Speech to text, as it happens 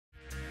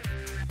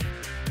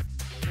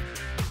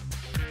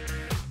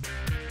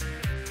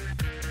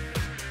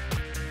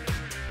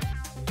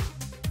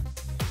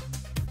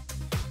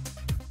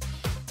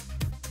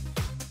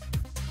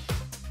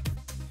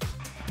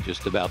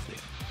just about there.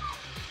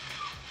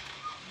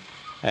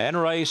 And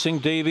racing,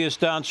 Devious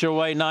Dancer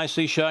away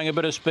nicely, showing a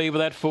bit of speed with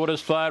that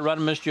Fortis Fire,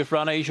 Run Mischief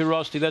Run, Asia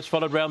Rosti. That's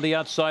followed round the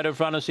outside of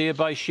runners here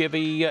by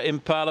Chevy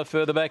Impala.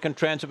 Further back in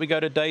transit, we go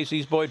to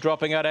Daisy's Boy,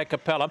 dropping out a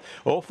cappella.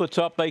 Off the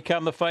top, they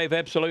come, the Fave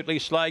absolutely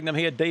slaying them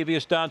here.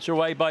 Devious Dancer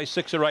away by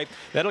 6 or 8.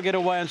 That'll get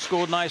away and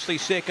scored nicely.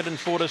 Second and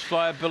Fortis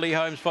Fire, Billy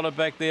Holmes, followed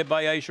back there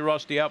by Asia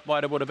Rosti. Out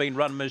wide, it would have been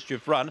Run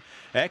Mischief Run.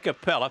 A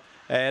cappella,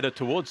 and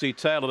towards the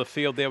tail of the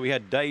field there, we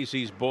had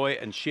Daisy's Boy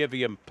and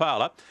Chevy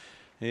Impala.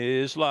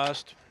 Is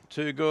last.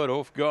 Too good,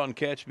 off gone,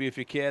 Catch Me If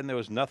You Can. There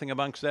was nothing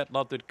amongst that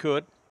lot that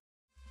could.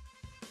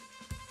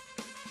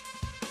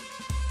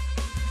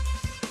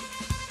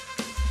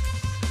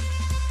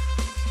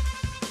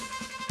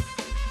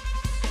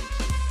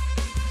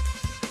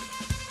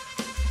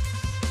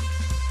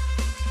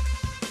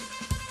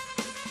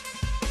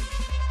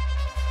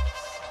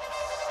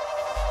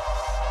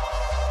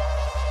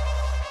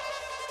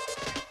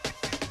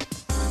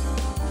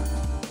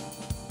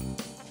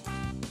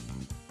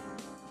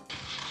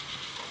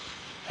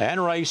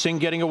 And racing,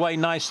 getting away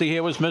nicely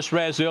here was Miss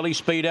Raz. Early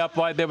speed out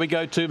wide. There we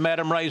go to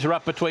Madam Razor.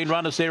 Up between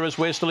runners there is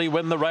Westerly.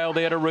 Win the rail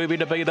there to Ruby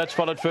to Be. That's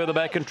followed further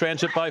back in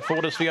transit by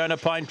Fortis Fiona,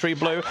 Pine Tree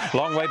Blue.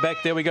 Long way back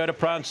there we go to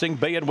Prancing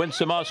Bee and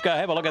Winsome Oscar.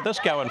 Have a look at this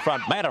go in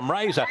front. Madam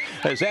Razor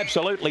has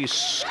absolutely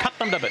cut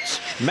them to bits.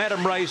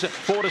 Madam Razor,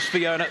 Fortis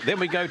Fiona. Then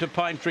we go to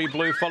Pine Tree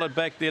Blue. Followed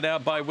back there now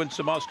by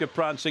Winsome Oscar,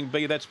 Prancing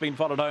Bee. That's been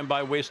followed home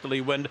by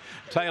Westerly Wind.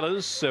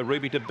 Taylor's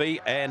Ruby to Be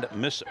and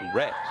Miss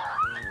Raz.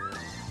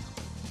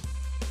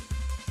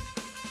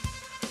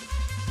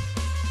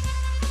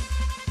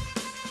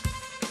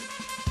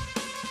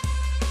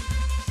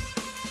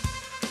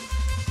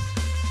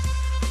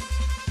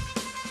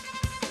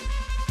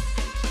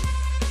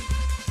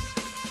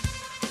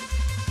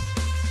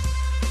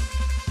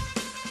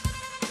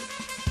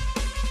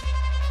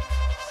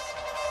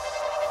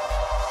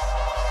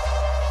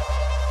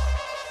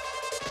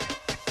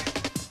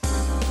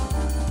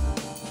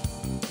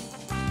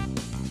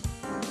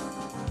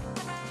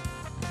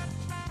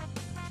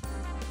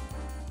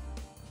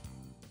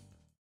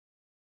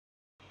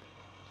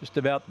 Just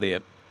about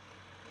there.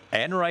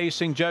 And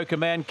racing, Joker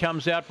Man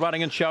comes out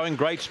running and showing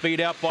great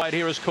speed out wide.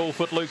 Here is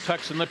Coolfoot, Luke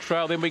tucks in the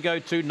trail. Then we go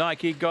to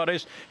Nike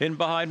Goddess. In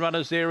behind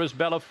runners there is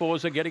Bella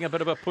Forza, getting a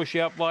bit of a push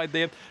out wide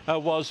there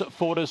was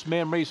Fortis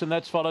Memories, and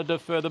that's followed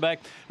further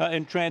back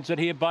in transit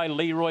here by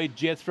Leroy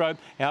Jethro.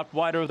 Out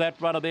wider of that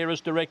runner there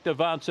is Direct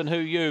Advance and Who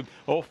You.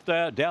 Off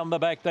there, down the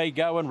back they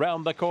go and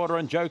round the corner,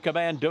 and Joker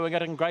Man doing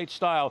it in great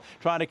style.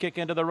 Trying to kick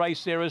into the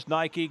race there is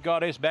Nike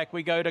Goddess. Back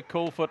we go to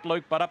Coolfoot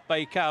Luke, but up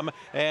they come,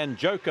 and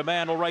Joker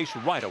Man will race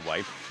right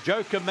away.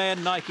 Joker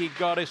Man, Nike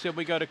Goddess, and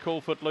we go to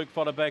Coolfoot Luke,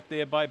 followed back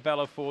there by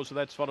Bella Forza.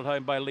 That's followed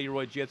home by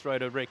Leroy Jethro,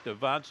 Direct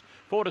Advance.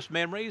 Fortis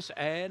Memories,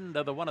 and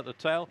the one at the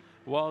tail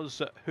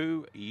was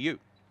Who You.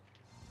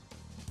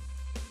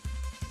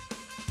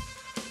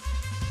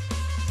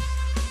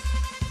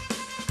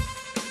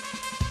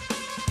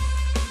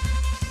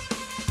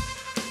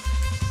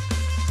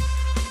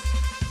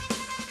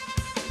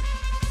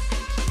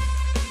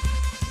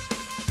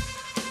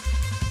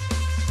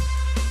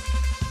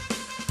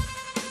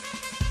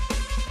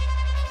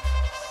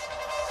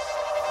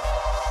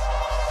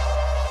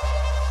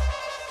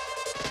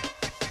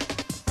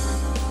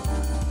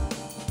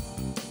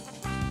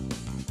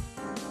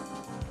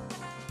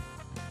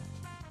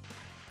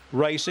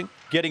 Racing,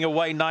 getting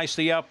away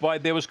nicely out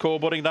wide. There was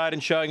Coreboarding Night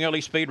and showing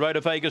early speed. Road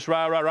to Vegas,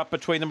 Rara. Up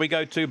between them we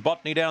go to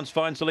Botany Downs,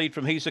 finds the lead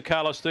from Hisa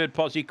Carlos, third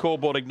posse,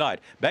 Coreboarding Night.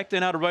 Back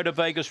then out of Road to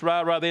Vegas,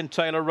 Rara, then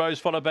Taylor Rose,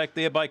 followed back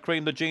there by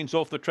Cream the Jeans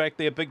off the track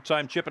there. Big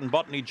time chip and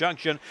Botany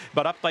Junction,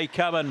 but up they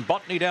come, and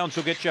Botany Downs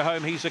will get you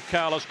home. Hisa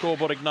Carlos,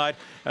 Coreboarding Night.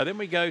 Then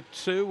we go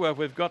to,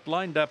 we've got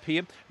lined up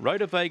here, Road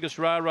to Vegas,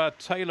 Rara,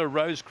 Taylor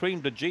Rose.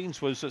 Cream the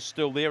Jeans was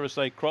still there as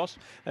they cross.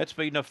 That's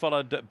been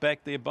followed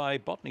back there by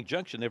Botany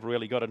Junction. Never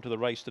really got into the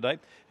race today.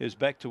 Is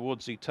back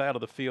towards the tail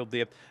of the field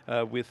there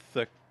with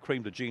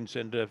Cream the Jeans,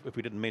 and if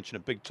we didn't mention a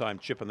big time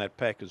chip in that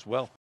pack as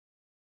well.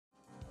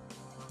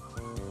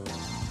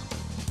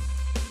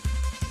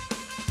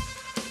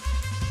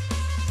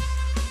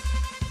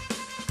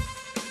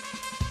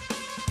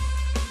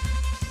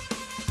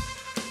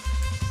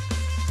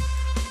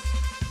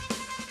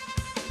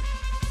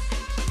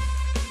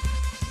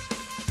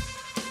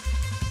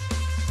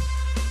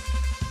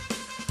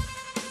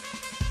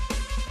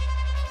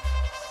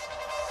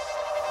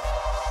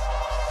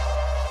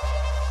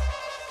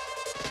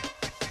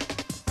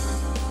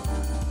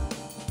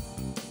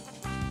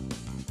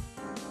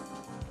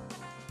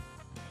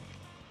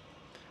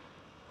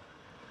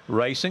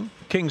 Racing,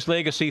 King's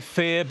Legacy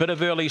fair, bit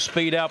of early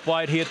speed out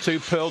wide here to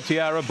Pearl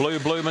Tiara. Blue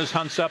Bloomers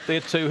hunts up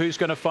there too. Who's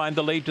going to find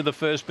the lead to the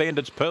first bend?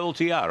 It's Pearl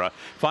Tiara.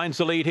 Finds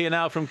the lead here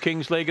now from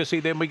King's Legacy.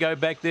 Then we go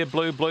back there,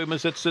 Blue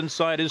Bloomers. It's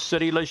inside is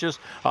Citylicious.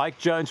 Ike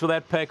Jones with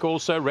that pack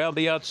also. Round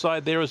the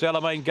outside there is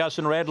Alamein Gus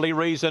and Radley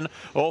Reason.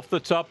 Off the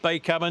top they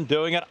come and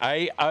doing it.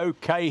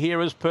 A-OK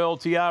here is Pearl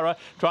Tiara.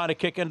 Trying to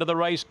kick into the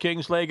race,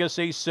 King's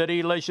Legacy.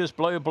 Citylicious,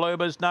 Blue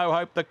Bloomers, No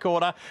Hope the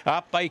corner.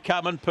 Up they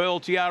come and Pearl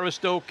Tiara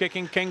still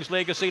kicking. King's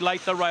Legacy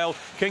late the rail.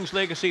 King's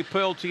Legacy,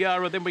 Pearl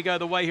Tiara. Then we go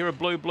the way here of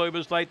Blue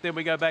Bloomers late. Then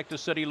we go back to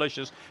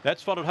Citylicious.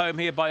 That's followed home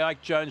here by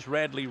Ike Jones,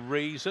 Radley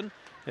Reason.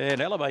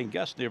 And Alamein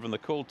Gustner from the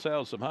Cool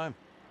Tails them home.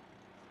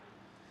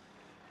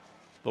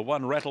 The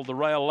one rattled the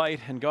rail late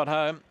and got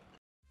home.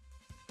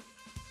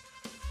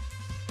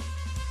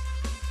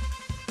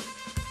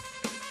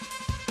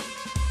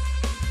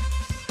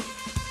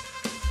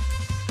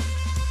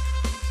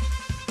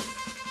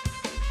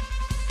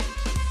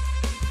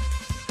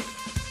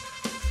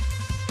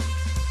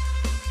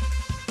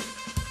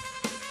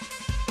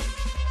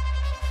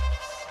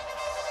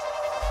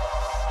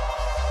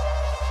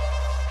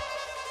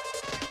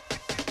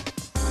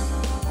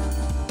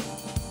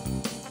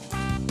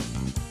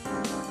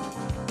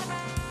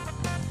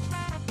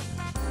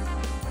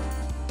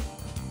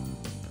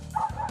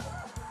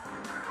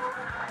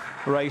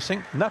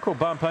 Racing, Knuckle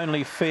Bump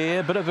only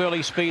fair, bit of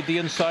early speed the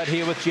inside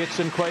here with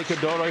Jetson Quaker.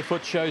 Doro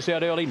Foot shows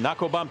out early.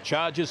 Knuckle Bump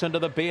charges into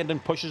the bend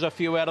and pushes a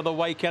few out of the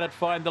way. Can it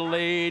find the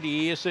lead?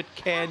 Yes, it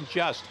can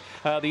just.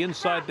 The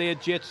inside there,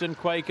 Jetson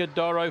Quaker,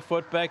 Doro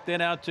Foot back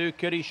then out to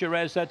Kitty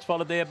Shiraz. That's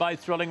followed there by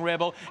Thrilling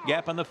Rebel.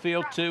 Gap in the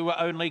field to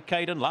Only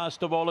Kate, and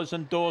last of all is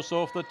Endorse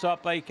off the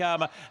top.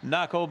 Akama,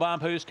 Knuckle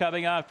Bump who's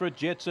coming after it.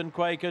 Jetson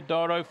Quaker,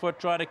 Doro Foot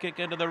trying to kick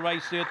into the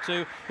race there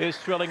too is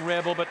Thrilling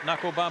Rebel, but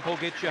Knuckle Bump will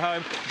get you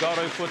home.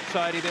 Doro Foot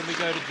tidy. Then we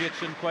go to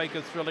Jetson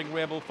Quaker, Thrilling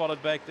Rebel,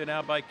 followed back there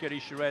now by Kitty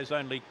Shiraz,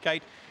 Only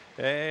Kate,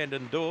 and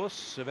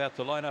Endorse about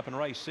to line up in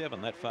race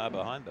 7, that far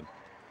behind them.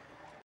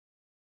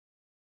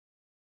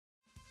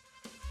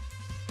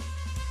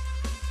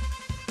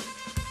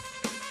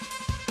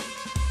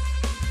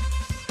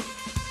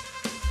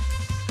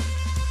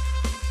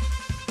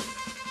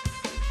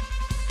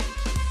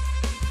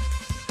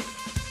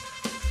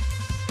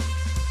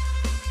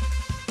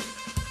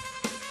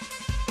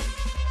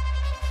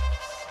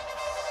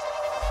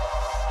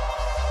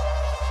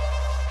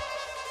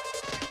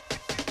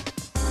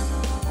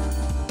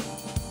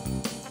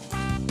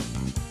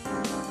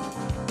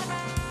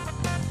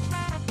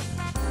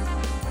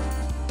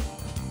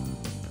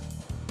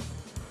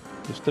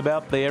 Just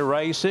about there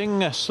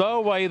racing. Slow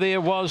away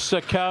there was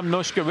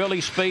Karmnushka.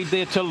 Really speed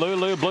there to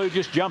Lulu. Blue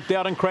just jumped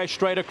out and crashed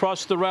straight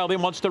across the rail.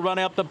 Then wants to run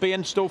out the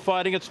bend. Still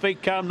fighting its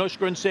feet.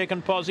 Karmnushka in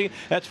second posse.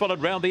 That's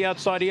followed round the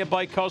outside here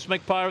by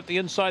Cosmic Pirate. The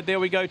inside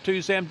there we go to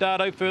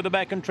Zamdado. Further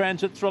back in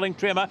transit, Thrilling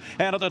Tremor.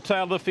 Out at the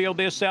tail of the field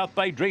there, South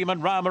Bay Dream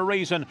and Rama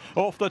Reason.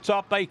 Off the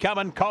top they come,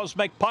 and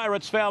Cosmic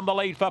Pirates found the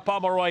lead for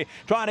Pomeroy.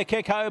 Trying to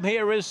kick home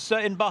here is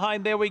in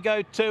behind there we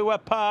go to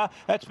Par.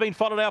 That's been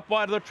followed out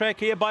wide of the track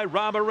here by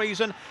Rama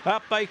Reason.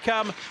 Up they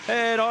come,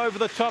 and over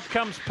the top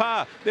comes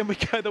Par. Then we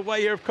go the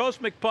way here of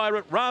Cosmic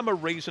Pirate, Rama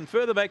Reason.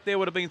 Further back there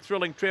would have been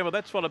Thrilling Tremor.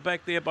 That's followed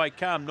back there by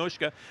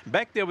Karmnushka.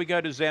 Back there we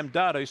go to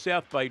Zamdado,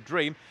 South Bay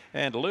Dream,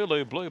 and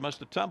Lulu Blue must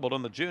have tumbled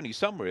on the journey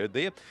somewhere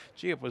there.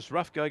 Gee, it was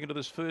rough going into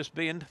this first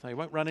bend. They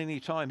won't run any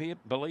time here.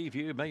 Believe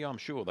you me, I'm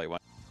sure they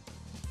won't.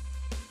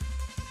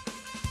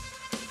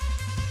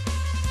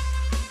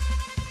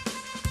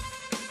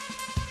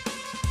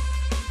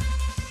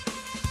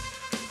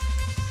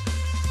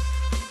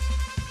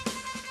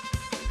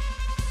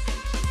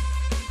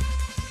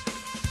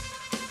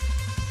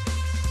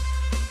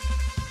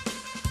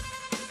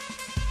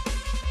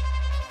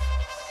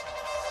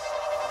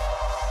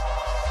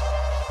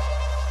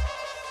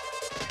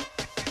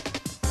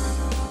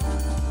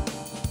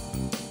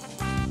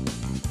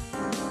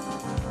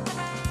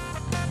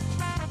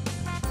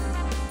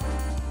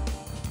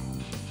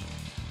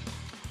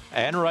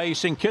 And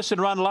racing, Kiss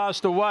and Run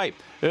last away.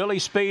 Early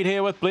speed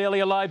here with Blearly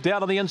Alive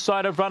down on the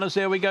inside of runners.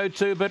 There we go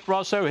to Bit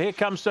Rosso. Here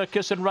comes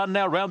Kiss and Run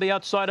now round the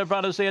outside of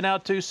runners there now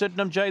to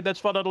Sydenham Jade. That's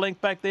followed a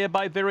link back there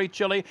by Very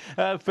Chilly.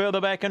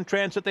 Further back in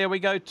transit there we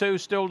go to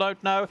Still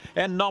Don't Know.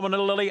 And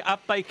Nominal Lily,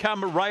 up they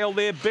come. Rail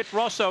there, Bit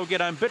Rosso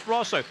get home. Bit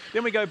Rosso.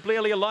 Then we go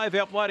Blearly Alive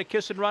out wide of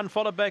Kiss and Run,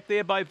 followed back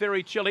there by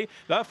Very Chilly.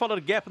 They followed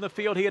a gap in the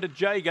field here to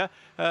Jager.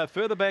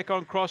 Further back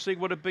on crossing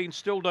would have been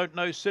Still Don't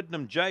Know.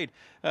 Sydenham Jade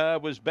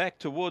was back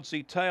towards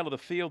the tail of the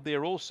field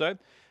there also.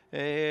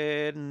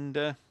 And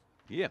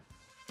yeah.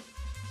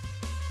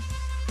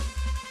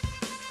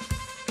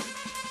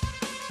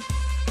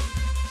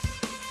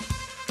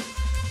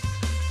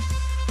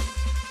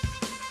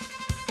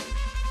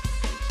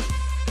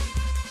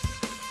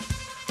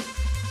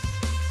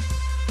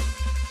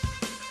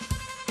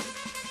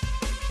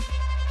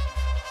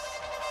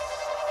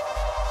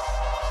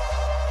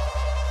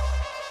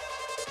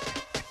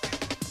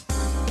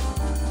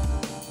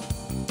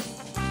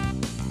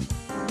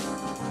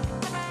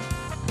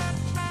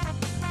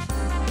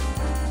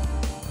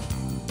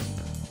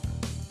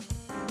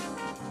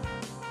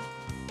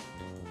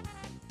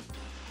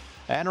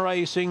 And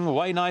racing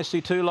way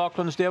nicely too.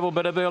 Lachlan's Devil,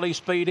 bit of early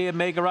speed here.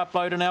 Mega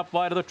upload and out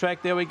wide of the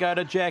track. There we go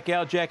to Jack.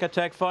 Our Jack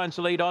Attack finds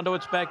the lead onto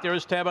its back. There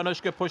is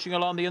Tabanushka pushing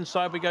along the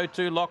inside. We go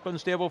to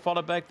Lachlan's Devil,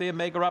 followed back there.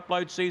 Mega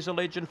upload, Caesar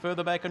Legend.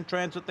 Further back in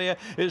transit there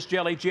is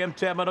Jelly Gem.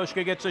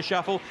 Tabanushka gets a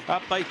shuffle.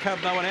 Up they come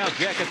though, and our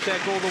Jack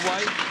Attack all the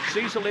way.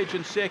 Caesar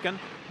Legend second.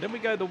 Then we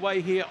go the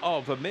way here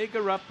of a Mega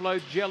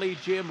Upload, Jelly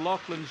Gem,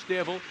 Lachlan's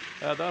Devil.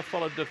 They're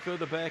followed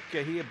further back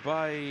here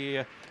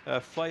by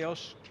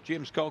Flayos,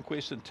 Gem's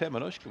Conquest, and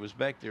Tamanushka was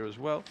back there as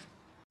well.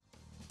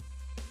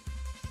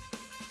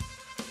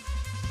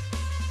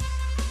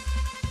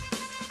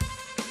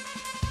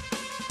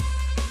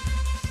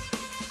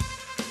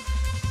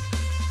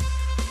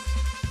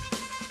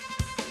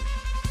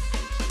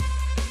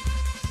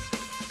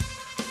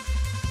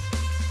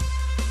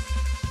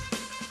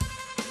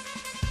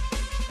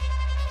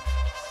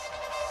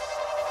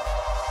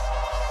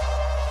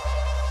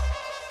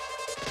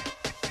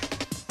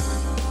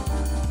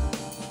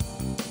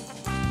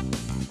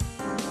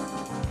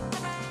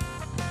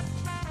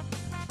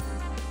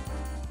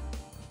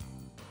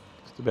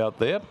 About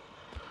there.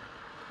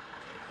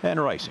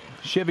 And racing.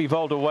 Chevy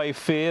Volt away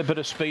fair, bit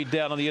of speed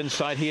down on the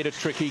inside here to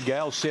Tricky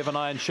Gal.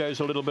 7-iron shows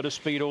a little bit of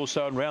speed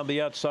also, and round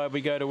the outside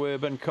we go to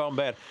Urban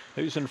Combat.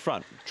 Who's in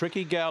front?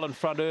 Tricky Gal in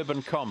front,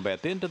 Urban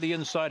Combat. Then to the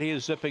inside here,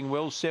 Zipping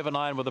Will.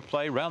 7-iron with a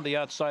play. Round the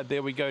outside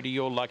there we go to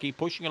You're Lucky.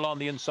 Pushing along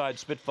the inside,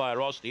 Spitfire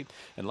Osty.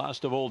 And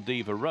last of all,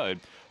 Diva Road.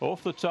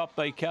 Off the top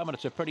they come, and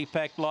it's a pretty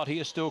packed lot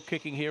here. Still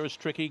kicking here is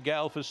Tricky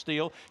Gal for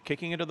Steel.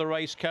 Kicking into the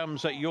race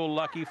comes You're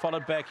Lucky,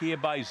 followed back here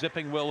by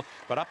Zipping Will.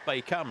 But up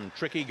they come,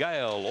 Tricky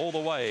Gal all the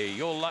way.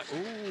 You're Lucky.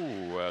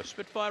 Ooh,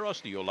 Spitfire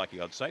Osty, You're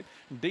Lucky, I'd say.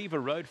 Diva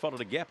Road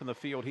followed a gap in the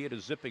field here to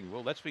Zipping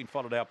Will. That's been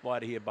followed out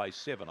wide here by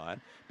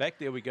 7-iron. Back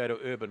there we go to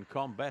Urban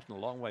Combat, and a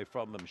long way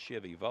from them,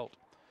 Chevy Volt.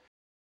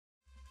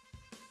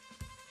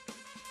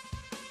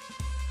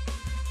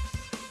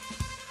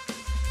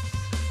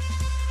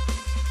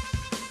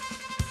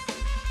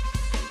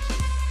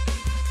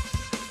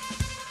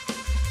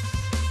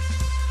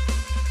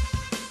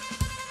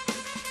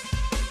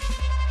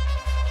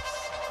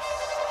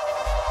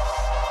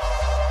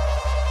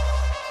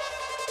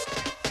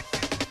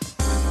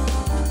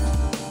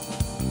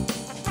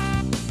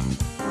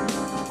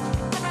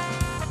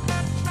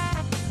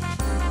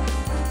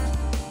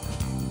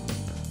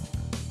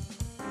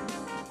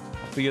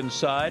 The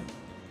inside,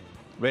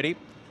 ready,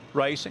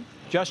 racing.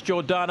 Just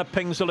Jordana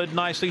pings the lid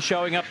nicely,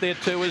 showing up there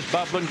too is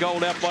Bubbling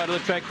Gold out wide of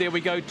the track. There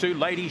we go to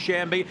Lady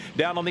Shamby.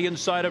 Down on the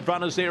inside of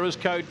runners there is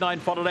Code 9,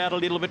 followed out a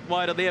little bit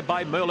wider there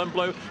by Merlin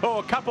Blue. Oh,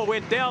 a couple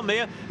went down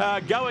there.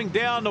 Going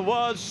down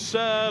was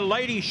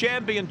Lady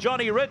Shamby and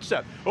Johnny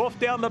Ritzer. Off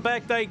down the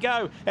back they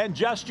go, and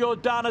Just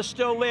Jordana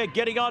still there.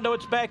 Getting onto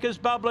its back is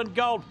Bubbling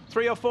Gold.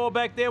 3 or 4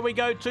 back there we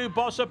go to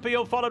Boss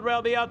Appeal, followed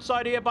round the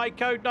outside here by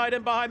Code 9,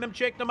 and behind them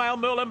Check the Mail,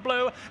 Merlin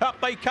Blue. Up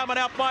they come and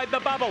out wide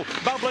the bubble.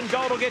 Bubbling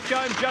Gold will get you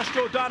home. Just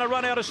Jordana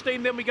run out of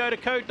steam. Then we go to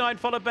Code 9,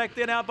 followed back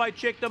there now by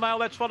Check the Mail.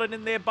 That's followed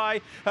in there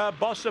by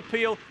Boss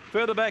Appeal.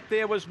 Further back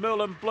there was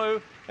Merlin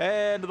Blue.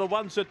 And the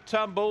ones that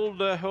tumbled,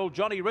 well,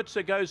 Johnny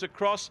Ritzer goes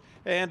across,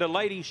 and a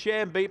Lady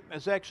Shamby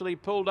has actually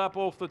pulled up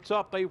off the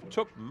top. They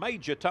took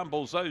major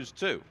tumbles, those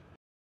two.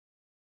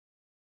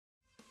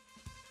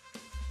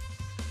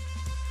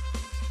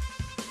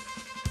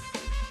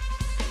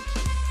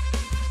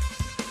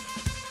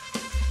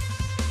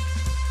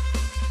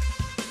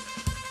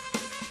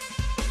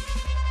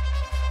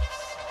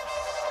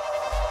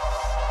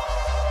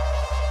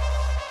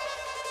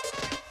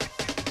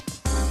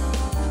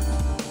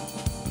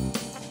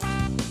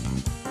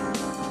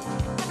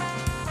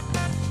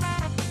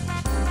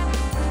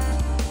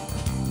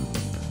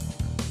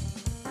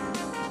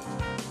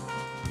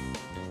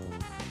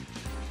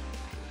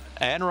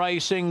 And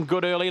racing,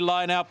 good early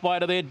line out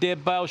wide of there.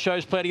 Deb Bale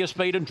shows plenty of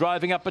speed and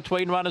driving up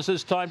between runners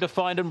is Time to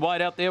Find, and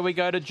wide out there we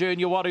go to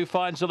Junior Watt, who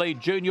finds the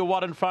lead. Junior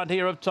Watt in front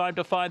here of Time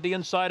to Find. The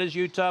inside is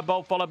Utah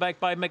Bolt, followed back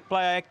by Mick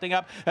Player acting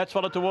up. That's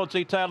followed towards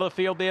the tail of the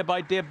field there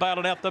by Deb Bale,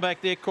 and out the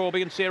back there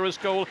Corby and Sarah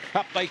School.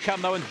 Up they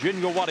come though, and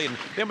Junior Watt in.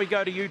 Then we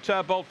go to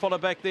Utah Bolt,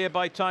 followed back there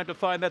by Time to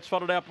Find. That's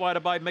followed out wider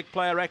by Mick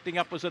Player acting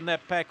up, was in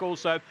that pack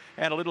also,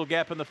 and a little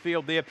gap in the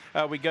field there.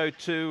 We go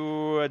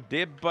to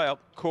Deb Bale,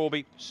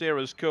 Corby,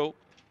 Sarah's Cool.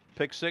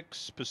 Pick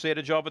 6,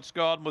 percentage of it's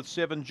gone with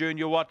 7,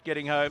 Junior Watt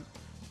getting home.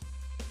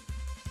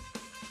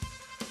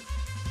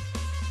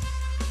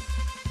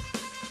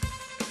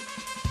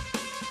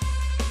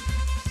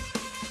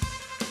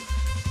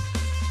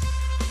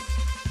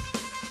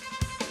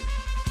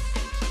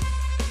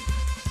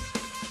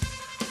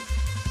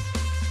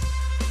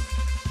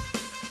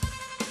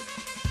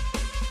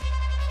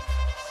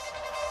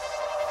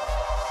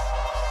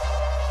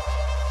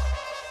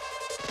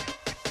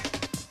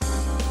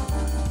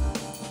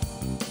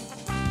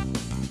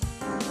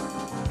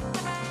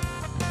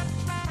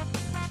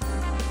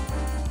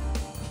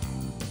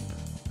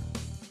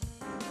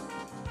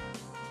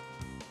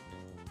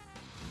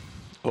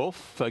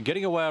 Off,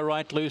 getting away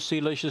right, Lucy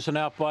Licious and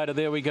out wider.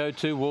 There we go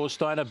to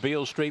Warsteiner,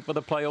 Beale Street with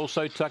a play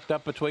also tucked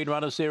up between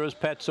runners there as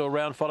Patso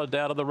round, followed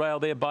down to the rail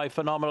there by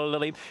Phenomenal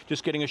Lily.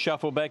 Just getting a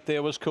shuffle back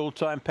there was Cool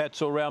Time,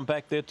 Patso round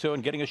back there too,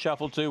 and getting a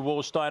shuffle to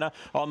Warsteiner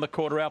on the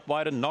quarter out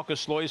wide, and Knocker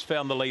Sloy's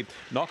found the lead.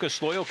 Knocker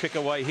Sloy will kick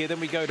away here.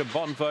 Then we go to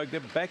Bon Vogue.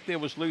 Then back there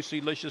was Lucy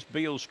Licious,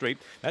 Beale Street.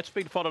 That's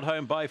been followed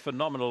home by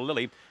Phenomenal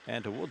Lily,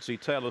 and towards the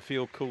tail of the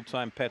field, Cool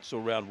Time, Patso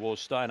round,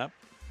 Warsteiner.